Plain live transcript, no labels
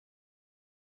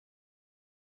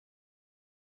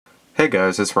Hey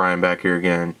guys, it's Ryan back here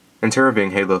again,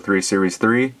 interviewing Halo 3 Series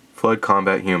 3, Flood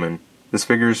Combat Human. This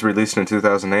figure is released in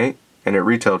 2008, and it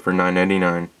retailed for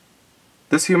 $9.99.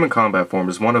 This human combat form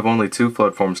is one of only 2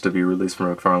 Flood forms to be released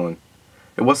from McFarlane.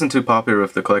 It wasn't too popular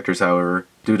with the collectors, however,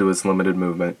 due to its limited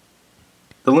movement.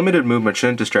 The limited movement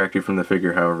shouldn't distract you from the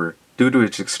figure, however, due to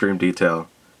its extreme detail.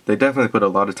 They definitely put a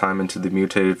lot of time into the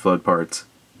mutated Flood parts.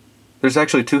 There's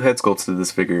actually 2 head sculpts to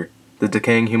this figure, the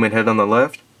decaying human head on the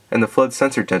left, and the Flood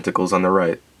sensor tentacles on the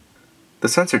right. The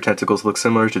sensor tentacles look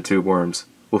similar to tube worms,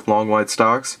 with long white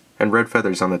stalks and red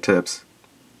feathers on the tips.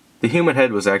 The human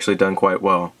head was actually done quite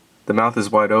well. The mouth is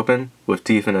wide open, with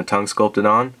teeth and a tongue sculpted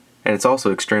on, and it's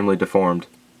also extremely deformed.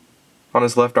 On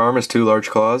his left arm is 2 large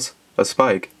claws, a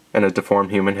spike, and a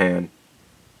deformed human hand.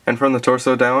 And from the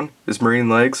torso down is marine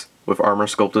legs with armor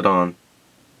sculpted on.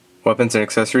 Weapons and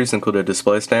accessories include a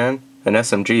display stand, an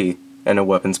SMG, and a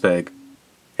weapons peg.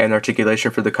 And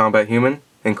articulation for the combat human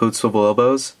includes swivel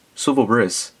elbows, swivel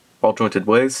wrists, all-jointed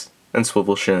waist, and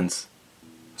swivel shins.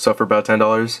 So for about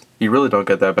 $10, you really don't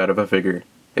get that bad of a figure.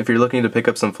 If you're looking to pick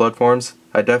up some Flood forms,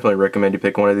 I definitely recommend you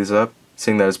pick one of these up,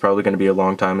 seeing that it's probably going to be a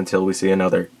long time until we see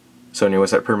another. So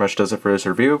anyways, that pretty much does it for this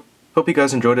review. Hope you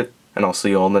guys enjoyed it, and I'll see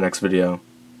you all in the next video.